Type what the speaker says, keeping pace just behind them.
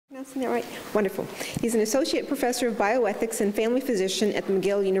pronouncing that right? Wonderful. He's an associate professor of bioethics and family physician at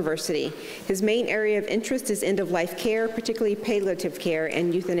McGill University. His main area of interest is end-of-life care, particularly palliative care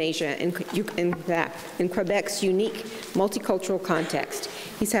and euthanasia in Quebec's unique multicultural context.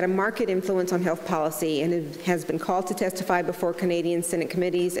 He's had a marked influence on health policy and has been called to testify before Canadian Senate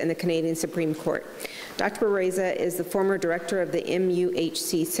committees and the Canadian Supreme Court. Dr. Bereza is the former director of the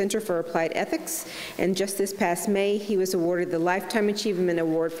MUHC Center for Applied Ethics, and just this past May, he was awarded the Lifetime Achievement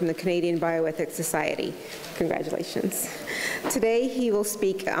Award from the Canadian Bioethics Society. Congratulations. Today, he will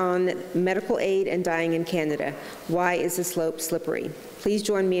speak on medical aid and dying in Canada. Why is the slope slippery? Please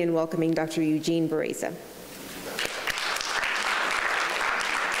join me in welcoming Dr. Eugene Bereza.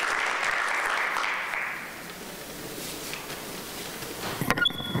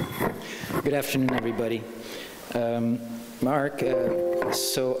 Good afternoon, everybody. Mark,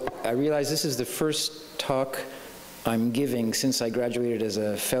 so I realize this is the first talk I'm giving since I graduated as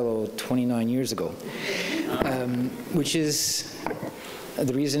a fellow 29 years ago, which is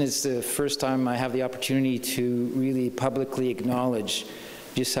the reason it's the first time I have the opportunity to really publicly acknowledge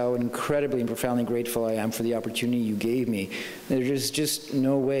just how incredibly and profoundly grateful I am for the opportunity you gave me. There's just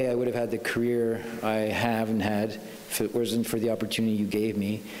no way I would have had the career I have and had if it wasn't for the opportunity you gave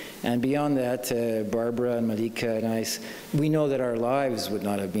me. And beyond that, Barbara and Malika and I, we know that our lives would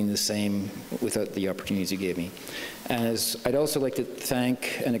not have been the same without the opportunities you gave me. And I'd also like to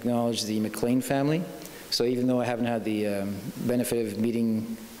thank and acknowledge the MacLean family. So even though I haven't had the benefit of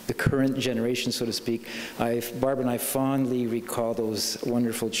meeting the current generation, so to speak, Barbara and I fondly recall those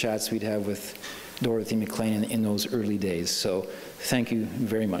wonderful chats we'd have with Dorothy MacLean in those early days. So thank you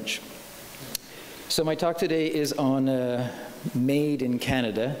very much. So my talk today is on made in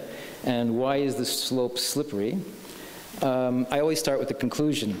Canada and why is the slope slippery. I always start with the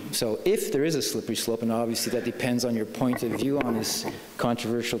conclusion. So if there is a slippery slope, and obviously that depends on your point of view on this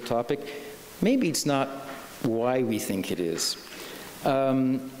controversial topic, maybe it's not why we think it is.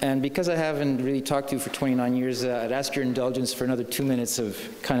 And because I haven't really talked to you for 29 years, I'd ask your indulgence for another 2 minutes of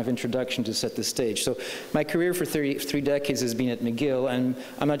kind of introduction to set the stage. So my career for 3 decades has been at McGill, and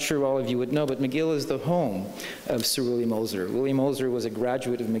I'm not sure all of you would know, but McGill is the home of Sir William Osler. William Osler was a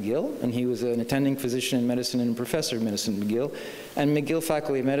graduate of McGill, and he was an attending physician in medicine and a professor of medicine at McGill. And McGill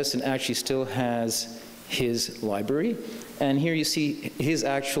Faculty of Medicine actually still has his library. And here you see his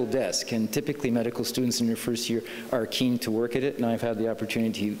actual desk, and typically medical students in their first year are keen to work at it, and I've had the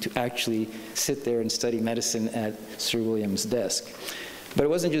opportunity to actually sit there and study medicine at Sir William's desk. But it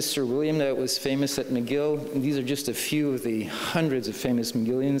wasn't just Sir William that was famous at McGill. These are just a few of the hundreds of famous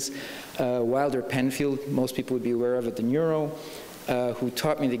McGillians. Wilder Penfield, most people would be aware of at the Neuro, who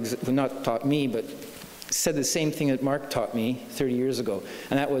taught me, not taught me, but said the same thing that Mark taught me 30 years ago,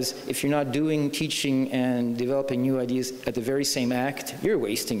 and that was, if you're not doing, teaching, and developing new ideas at the very same act, you're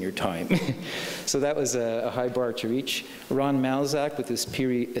wasting your time. So that was a high bar to reach. Ron Malzak with his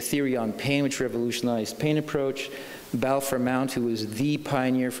theory on pain, which revolutionized pain approach. Balfour Mount, who was the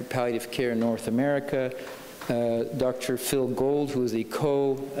pioneer for palliative care in North America. Dr. Phil Gold, who was the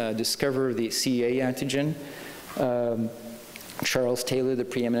co-discoverer of the CEA antigen. Charles Taylor, the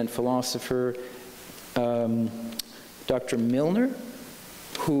preeminent philosopher. Dr. Milner,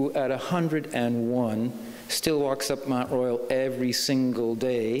 who at 101 still walks up Mount Royal every single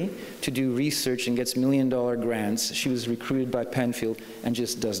day to do research and gets $1 million grants. She was recruited by Penfield and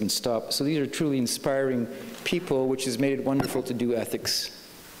just doesn't stop. So these are truly inspiring people, which has made it wonderful to do ethics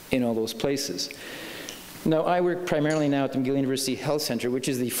in all those places. Now, I work primarily now at the McGill University Health Center, which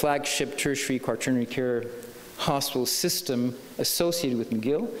is the flagship tertiary quaternary care hospital system associated with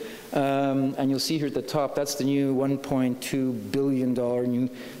McGill. And you'll see here at the top, that's the new $1.2 billion new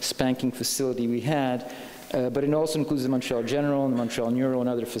spanking facility we had. But it also includes the Montreal General and the Montreal Neuro and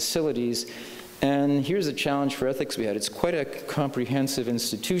other facilities. And here's a challenge for ethics we had. It's quite a comprehensive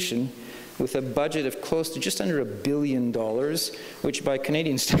institution with a budget of close to just under $1 billion, which by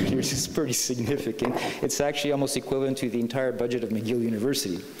Canadian standards is pretty significant. It's actually almost equivalent to the entire budget of McGill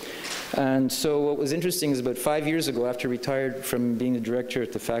University. And so what was interesting is about 5 years ago, after I retired from being the director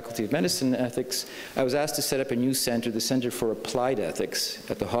at the Faculty of Medicine and Ethics, I was asked to set up a new center, the Center for Applied Ethics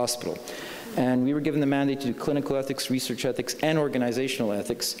at the hospital. And we were given the mandate to do clinical ethics, research ethics, and organizational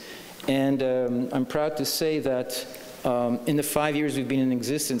ethics. And I'm proud to say that in the 5 years we've been in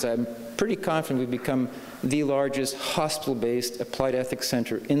existence, I'm pretty confident we've become the largest hospital-based applied ethics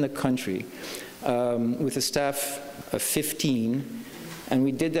center in the country, with a staff of 15. And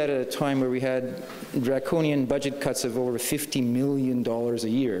we did that at a time where we had draconian budget cuts of over $50 million a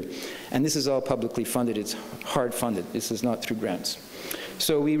year. And this is all publicly funded. It's hard funded. This is not through grants.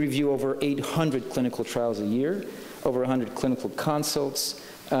 So we review over 800 clinical trials a year, over 100 clinical consults,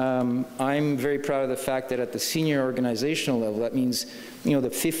 I'm very proud of the fact that at the senior organizational level, that means, you know, the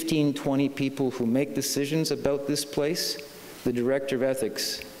 15, 20 people who make decisions about this place, the director of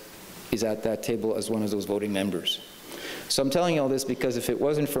ethics is at that table as one of those voting members. So I'm telling you all this because if it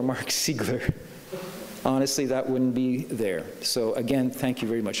wasn't for Mark Siegler, honestly, that wouldn't be there. So again, thank you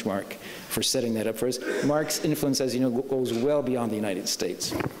very much, Mark, for setting that up for us. Mark's influence, as you know, goes well beyond the United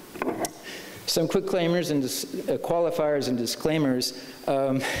States. Some quick claimers and qualifiers and disclaimers.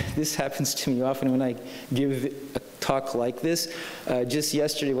 This happens to me often when I give a talk like this. Just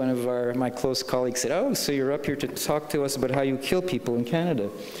yesterday, one of my close colleagues said, "Oh, so you're up here to talk to us about how you kill people in Canada."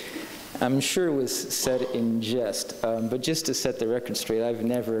 I'm sure it was said in jest, but just to set the record straight, I've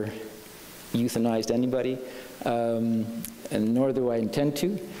never euthanized anybody, and nor do I intend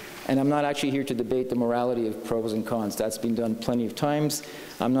to. And I'm not actually here to debate the morality of pros and cons. That's been done plenty of times.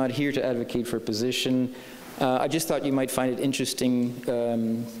 I'm not here to advocate for a position. I just thought you might find it interesting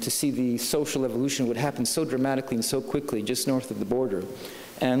to see the social evolution would happen so dramatically and so quickly just north of the border.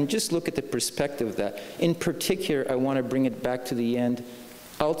 And just look at the perspective of that. In particular, I want to bring it back to the end,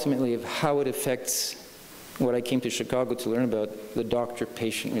 ultimately, of how it affects what I came to Chicago to learn about, the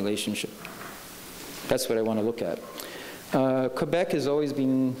doctor-patient relationship. That's what I want to look at. Quebec has always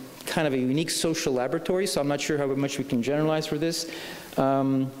been kind of a unique social laboratory, so I'm not sure how much we can generalize for this.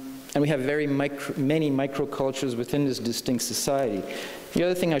 And we have many microcultures within this distinct society. The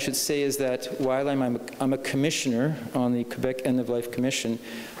other thing I should say is that while I'm a commissioner on the Quebec End of Life Commission,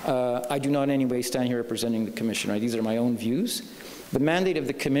 I do not in any way stand here representing the commission. Right? These are my own views. The mandate of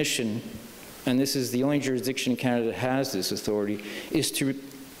the commission, and this is the only jurisdiction in Canada that has this authority, is to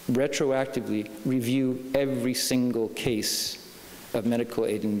retroactively review every single case of medical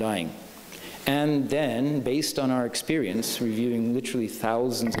aid in dying. And then, based on our experience, reviewing literally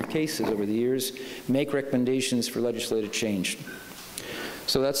thousands of cases over the years, make recommendations for legislative change.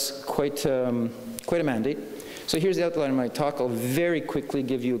 So that's quite a mandate. So here's the outline of my talk. I'll very quickly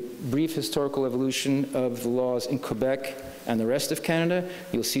give you a brief historical evolution of the laws in Quebec and the rest of Canada.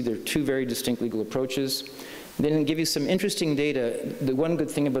 You'll see there are two very distinct legal approaches. Then I'll give you some interesting data. The one good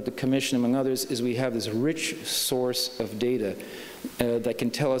thing about the Commission, among others, is we have this rich source of data that can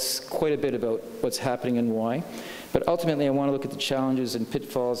tell us quite a bit about what's happening and why. But ultimately, I want to look at the challenges and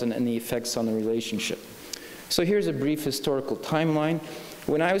pitfalls and the effects on the relationship. So here's a brief historical timeline.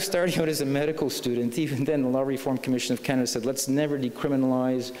 When I was starting out as a medical student, even then the Law Reform Commission of Canada said, let's never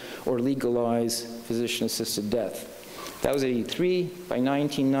decriminalize or legalize physician-assisted death. That was 83. By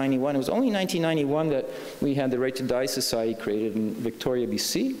 1991, it was only 1991 that we had the Right to Die Society created in Victoria,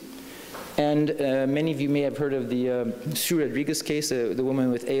 BC. And many of you may have heard of the Sue Rodriguez case, the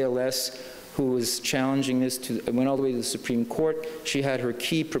woman with ALS who was challenging this, went all the way to the Supreme Court. She had her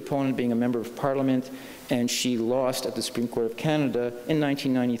key proponent being a member of Parliament, and she lost at the Supreme Court of Canada in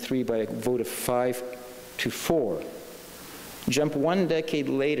 1993 by a vote of 5-4. Jump one decade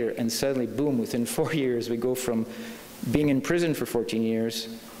later, and suddenly, boom, within 4 years, we go from being in prison for 14 years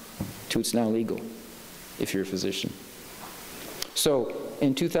to it's now legal if you're a physician. So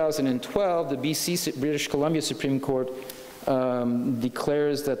in 2012, the British Columbia Supreme Court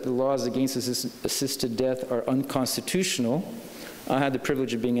declares that the laws against assisted death are unconstitutional. I had the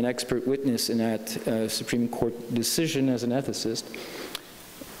privilege of being an expert witness in that Supreme Court decision as an ethicist.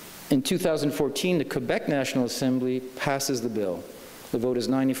 In 2014, the Quebec National Assembly passes the bill. The vote is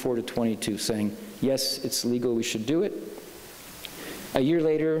 94-22, saying, yes, it's legal, we should do it. A year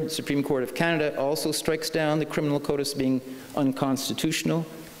later, the Supreme Court of Canada also strikes down the criminal code as being unconstitutional,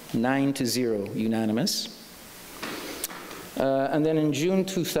 9-0, unanimous. And then in June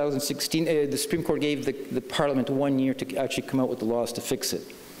 2016, the Supreme Court gave the Parliament 1 year to actually come out with the laws to fix it.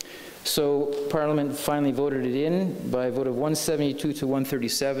 So Parliament finally voted it in by a vote of 172 to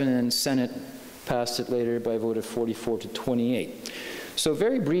 137, and Senate passed it later by a vote of 44 to 28. So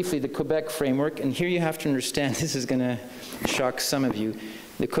very briefly, the Quebec framework, and here you have to understand, this is going to shock some of you.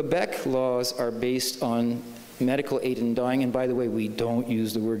 The Quebec laws are based on medical aid in dying, and by the way, we don't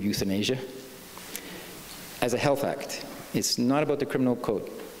use the word euthanasia, as a health act. It's not about the criminal code.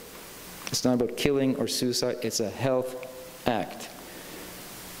 It's not about killing or suicide. It's a health act.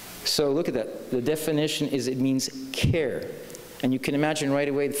 So look at that. The definition is it means care. And you can imagine right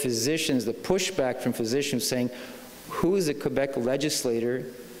away the physicians, the pushback from physicians saying, who is a Quebec legislator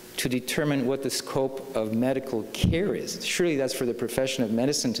to determine what the scope of medical care is? Surely that's for the profession of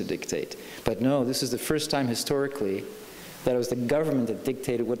medicine to dictate. But no, this is the first time historically that it was the government that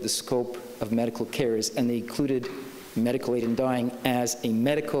dictated what the scope of medical care is, and they included medical aid in dying as a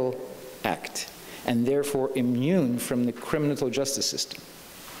medical act, and therefore immune from the criminal justice system.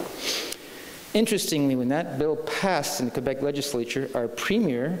 Interestingly, when that bill passed in the Quebec legislature, our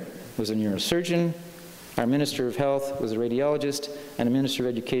premier was a neurosurgeon, our Minister of Health was a radiologist, and the Minister of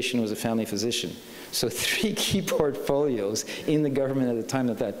Education was a family physician. So 3 key portfolios in the government at the time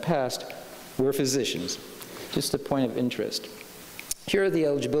that that passed were physicians. Just a point of interest. Here are the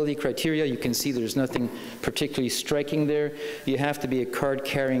eligibility criteria. You can see there's nothing particularly striking there. You have to be a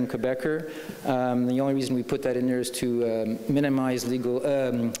card-carrying Quebecer. The only reason we put that in there is to minimize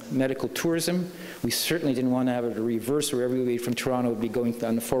medical tourism. We certainly didn't want to have it a reverse where everybody from Toronto would be going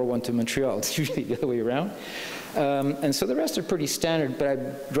on the 401 to Montreal. It's usually the other way around. And so the rest are pretty standard, but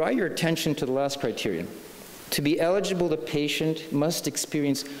I draw your attention to the last criterion. To be eligible, the patient must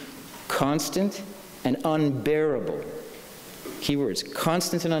experience constant and unbearable, keywords,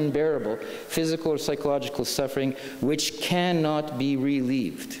 constant and unbearable physical or psychological suffering which cannot be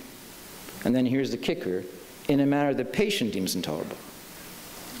relieved. And then here's the kicker, in a manner the patient deems intolerable.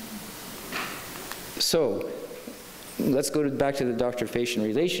 So let's go back to the doctor-patient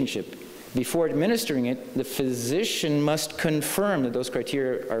relationship. Before administering it, the physician must confirm that those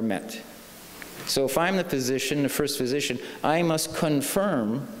criteria are met. So if I'm the physician, the first physician, I must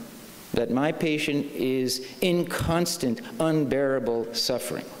confirm that my patient is in constant, unbearable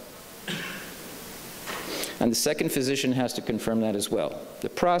suffering. And the second physician has to confirm that as well. The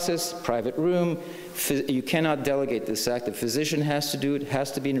process, private room, you cannot delegate this act. The physician has to do it,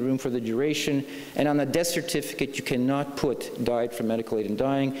 has to be in the room for the duration, and on the death certificate you cannot put died from medical aid in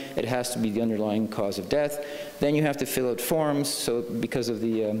dying. It has to be the underlying cause of death. Then you have to fill out forms, so because of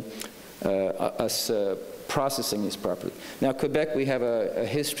the processing this properly. Now, Quebec, we have a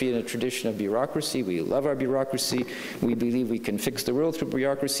history and a tradition of bureaucracy. We love our bureaucracy. We believe we can fix the world through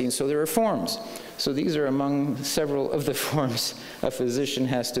bureaucracy, and so there are forms. So these are among several of the forms a physician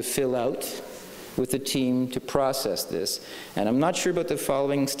has to fill out with the team to process this. And I'm not sure about the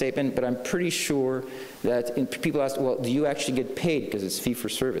following statement, but I'm pretty sure that people ask, well, do you actually get paid? Because it's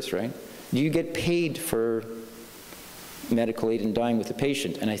fee-for-service, right? Do you get paid for medical aid in dying with the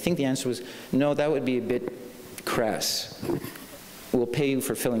patient? And I think the answer was, no, that would be a bit crass. We'll pay you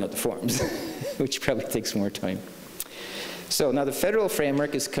for filling out the forms, which probably takes more time. So now the federal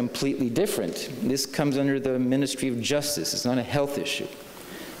framework is completely different. This comes under the Ministry of Justice. It's not a health issue.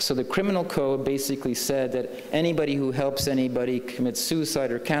 So the criminal code basically said that anybody who helps anybody commit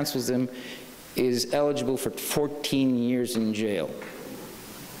suicide or cancels them is eligible for 14 years in jail.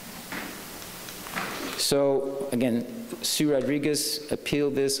 So again, Sue Rodriguez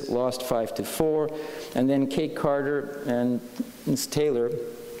appealed this, lost 5-4, and then Kate Carter and Ms. Taylor,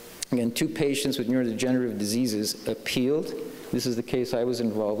 again, 2 patients with neurodegenerative diseases appealed. This is the case I was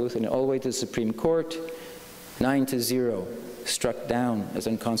involved with, and all the way to the Supreme Court, 9-0, struck down as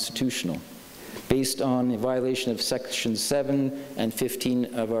unconstitutional, based on a violation of Section 7 and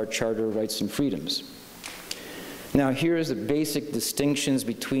 15 of our Charter of Rights and Freedoms. Now, here's the basic distinctions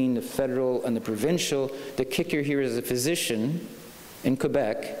between the federal and the provincial. The kicker here is, a physician in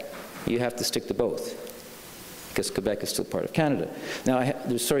Quebec, you have to stick to both, because Quebec is still part of Canada. Now,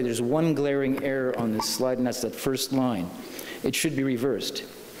 there's one glaring error on this slide, and that's that first line. It should be reversed.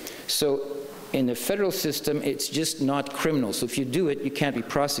 So in the federal system, it's just not criminal. So if you do it, you can't be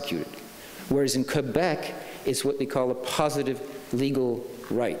prosecuted. Whereas in Quebec, it's what we call a positive legal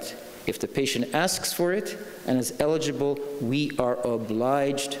right. If the patient asks for it and is eligible, we are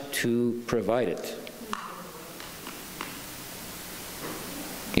obliged to provide it.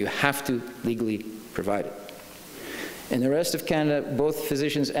 You have to legally provide it. In the rest of Canada, both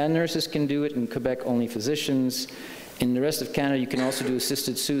physicians and nurses can do it. In Quebec, only physicians. In the rest of Canada, you can also do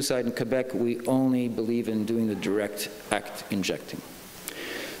assisted suicide. In Quebec, we only believe in doing the direct act injecting.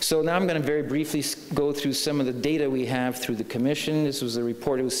 So now I'm going to very briefly go through some of the data we have through the Commission. This was a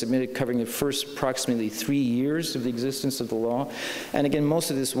report that was submitted covering the first approximately 3 years of the existence of the law. And again, most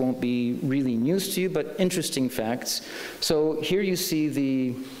of this won't be really news to you, but interesting facts. So here you see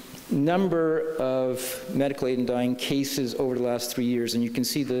the number of medical aid in dying cases over the last 3 years, and you can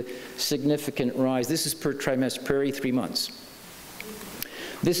see the significant rise. This is per trimester, per every 3 months.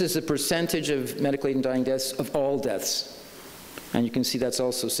 This is the percentage of medical aid in dying deaths of all deaths. And you can see that's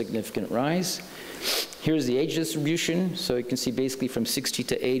also a significant rise. Here's the age distribution. So you can see basically from 60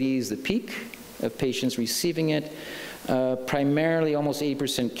 to 80 is the peak of patients receiving it. Primarily almost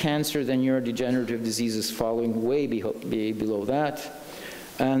 80% cancer, then neurodegenerative diseases following way below that.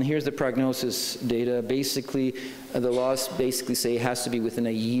 And here's the prognosis data. Basically, the laws basically say it has to be within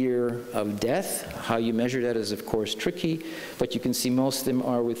a year of death. How you measure that is, of course, tricky, but you can see most of them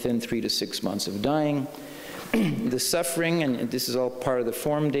are within 3 to 6 months of dying. The suffering, and this is all part of the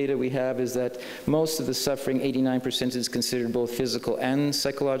form data we have, is that most of the suffering, 89%, is considered both physical and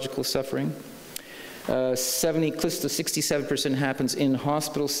psychological suffering. close to 67% happens in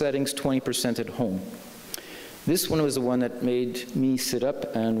hospital settings, 20% at home. This one was the one that made me sit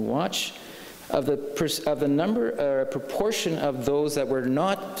up and watch. Of the proportion of those that were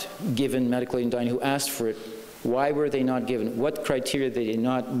not given medical aid in dying who asked for it, why were they not given? What criteria they did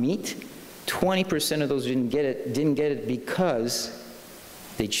not meet? 20% of those who didn't get it because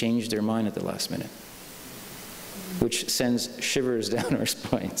they changed their mind at the last minute, which sends shivers down our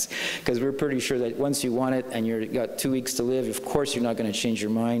spines, because we're pretty sure that once you want it and you've got 2 weeks to live, of course you're not going to change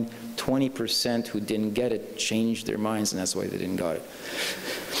your mind. 20% who didn't get it changed their minds, and that's why they didn't got it.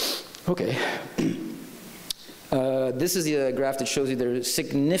 Okay. This is the graph that shows you there are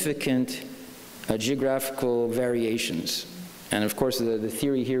significant geographical variations. And of course, the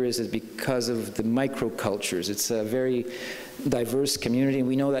theory here is because of the microcultures. It's a very diverse community. And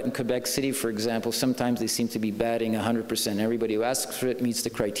we know that in Quebec City, for example, sometimes they seem to be batting 100%. Everybody who asks for it meets the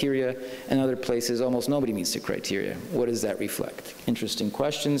criteria. And other places, almost nobody meets the criteria. What does that reflect? Interesting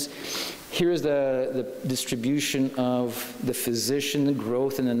questions. Here is the distribution of the physician, the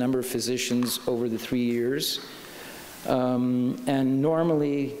growth in the number of physicians over the 3 years. And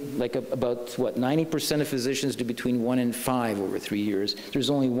normally, like about, 90% of physicians do between 1 and 5 over 3 years. There's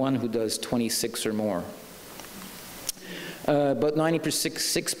only one who does 26 or more. About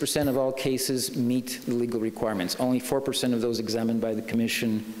 96% of all cases meet the legal requirements. Only 4% of those examined by the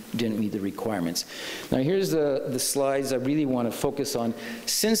commission didn't meet the requirements. Now here's the slides I really want to focus on.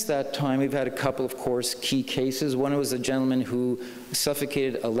 Since that time, we've had a couple, of course, key cases. One was a gentleman who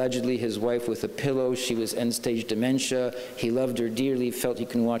suffocated, allegedly, his wife with a pillow. She was end-stage dementia. He loved her dearly, felt he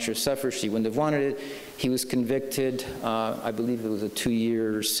couldn't watch her suffer. She wouldn't have wanted it. He was convicted. I believe it was a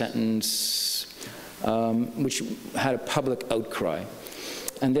 2-year sentence, which had a public outcry.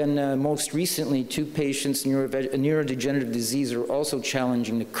 And then most recently, 2 patients, neurodegenerative disease, are also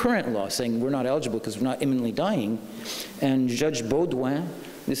challenging the current law, saying we're not eligible because we're not imminently dying. And Judge Baudouin,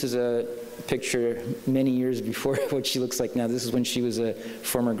 this is a picture many years before what she looks like now. This is when she was a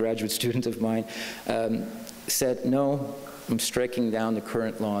former graduate student of mine, said, no, I'm striking down the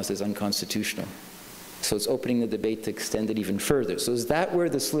current laws as unconstitutional. So it's opening the debate to extend it even further. So is that where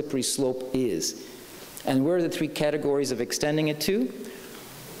the slippery slope is? And where are the 3 categories of extending it to?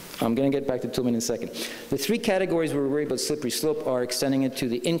 I'm going to get back to Tillman in a second. The 3 categories where we're worried about slippery slope are extending it to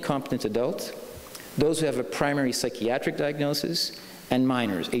the incompetent adult, those who have a primary psychiatric diagnosis, and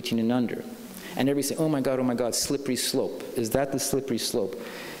minors, 18 and under. And everybody saying, oh my God, slippery slope. Is that the slippery slope?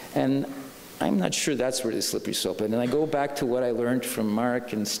 And I'm not sure that's where the slippery slope is. And I go back to what I learned from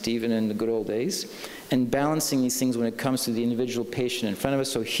Mark and Stephen in the good old days, and balancing these things when it comes to the individual patient in front of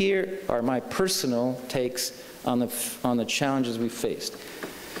us. So here are my personal takes on the challenges we faced.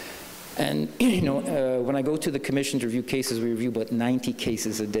 And when I go to the commission to review cases, we review about 90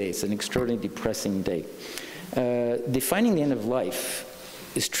 cases a day. It's an extraordinarily depressing day. Defining the end of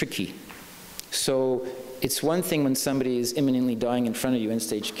life is tricky. So it's one thing when somebody is imminently dying in front of you,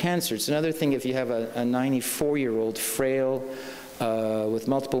 end-stage cancer. It's another thing if you have a 94-year-old frail with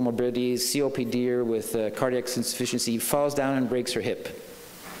multiple morbidities, COPD with cardiac insufficiency, falls down and breaks her hip.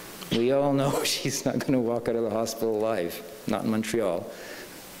 We all know she's not going to walk out of the hospital alive, not in Montreal.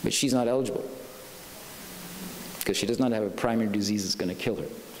 But she's not eligible because she does not have a primary disease that's going to kill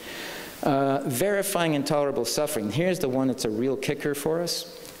her. Verifying intolerable suffering. Here's the one that's a real kicker for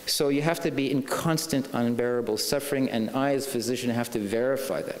us. So you have to be in constant unbearable suffering, and I as a physician have to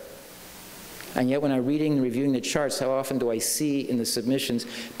verify that. And yet when I'm reading and reviewing the charts, how often do I see in the submissions,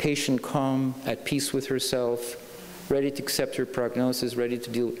 patient calm, at peace with herself, ready to accept her prognosis, ready to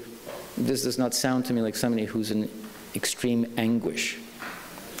deal. This does not sound to me like somebody who's in extreme anguish.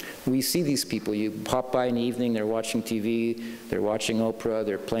 We see these people. You pop by in the evening, they're watching TV, they're watching Oprah,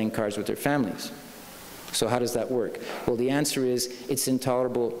 they're playing cards with their families. So how does that work? Well, the answer is it's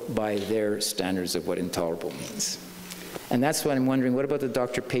intolerable by their standards of what intolerable means. And that's why I'm wondering, what about the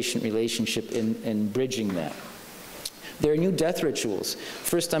doctor-patient relationship in bridging that? There are new death rituals.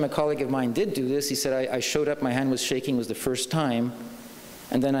 First time a colleague of mine did do this, he said, I showed up, my hand was shaking, was the first time,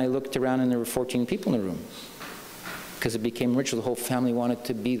 and then I looked around and there were 14 people in the room. Because it became ritual. The whole family wanted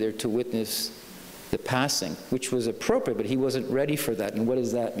to be there to witness the passing, which was appropriate, but he wasn't ready for that. And what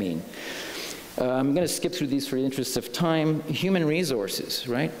does that mean? I'm going to skip through these for the interest of time. Human resources,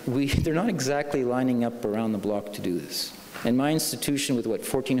 right? They're not exactly lining up around the block to do this. In my institution with,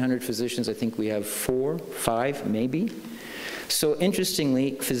 1,400 physicians, I think we have 4, 5, maybe. So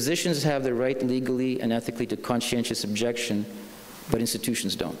interestingly, physicians have the right legally and ethically to conscientious objection, but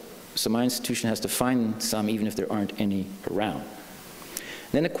institutions don't. So my institution has to find some, even if there aren't any around.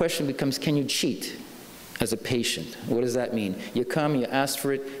 Then the question becomes, can you cheat? as a patient. What does that mean? You come, you ask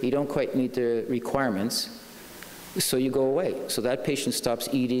for it, you don't quite meet the requirements, so you go away. So that patient stops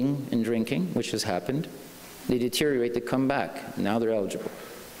eating and drinking, which has happened. They deteriorate, they come back. Now they're eligible.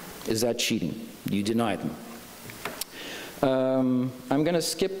 Is that cheating? You deny them. I'm going to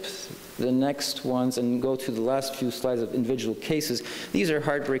skip the next ones and go to the last few slides of individual cases. These are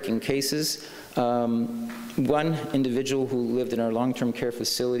heartbreaking cases. One individual who lived in our long-term care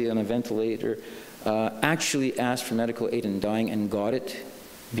facility on a ventilator actually asked for medical aid in dying and got it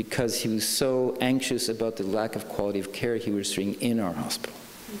because he was so anxious about the lack of quality of care he was receiving in our hospital.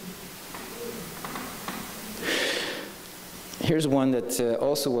 Here's one that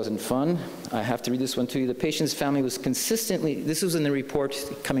also wasn't fun. I have to read this one to you. The patient's family was consistently, this was in the report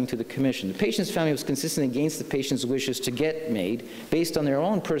coming to the commission, the patient's family was consistently against the patient's wishes to get MAID based on their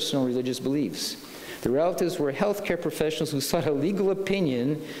own personal religious beliefs. The relatives were healthcare professionals who sought a legal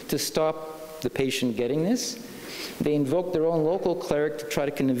opinion to stop the patient getting this. They invoked their own local cleric to try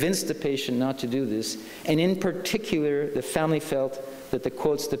to convince the patient not to do this. And in particular, the family felt that the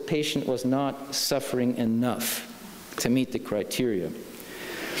quotes, the patient was not suffering enough to meet the criteria.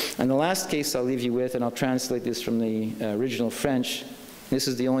 And the last case I'll leave you with, and I'll translate this from the original French. This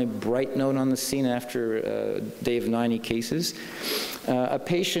is the only bright note on the scene after a day of 90 cases. A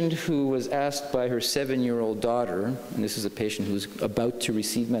patient who was asked by her 7-year-old daughter, and this is a patient who's about to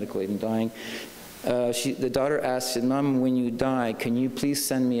receive medical aid in dying, the daughter asked, "Mom, when you die, can you please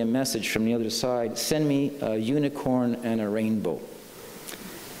send me a message from the other side? Send me a unicorn and a rainbow."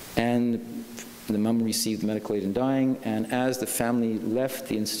 And the mom received medical aid in dying, and as the family left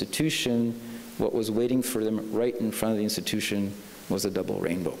the institution, what was waiting for them right in front of the institution was a double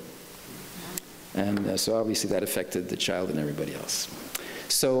rainbow. And so obviously that affected the child and everybody else.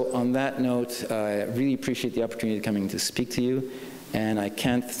 So on that note, I really appreciate the opportunity of coming to speak to you, and I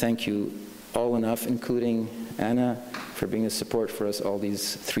can't thank you all enough, including Anna, for being a support for us all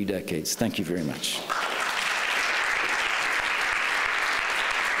these 3 decades. Thank you very much.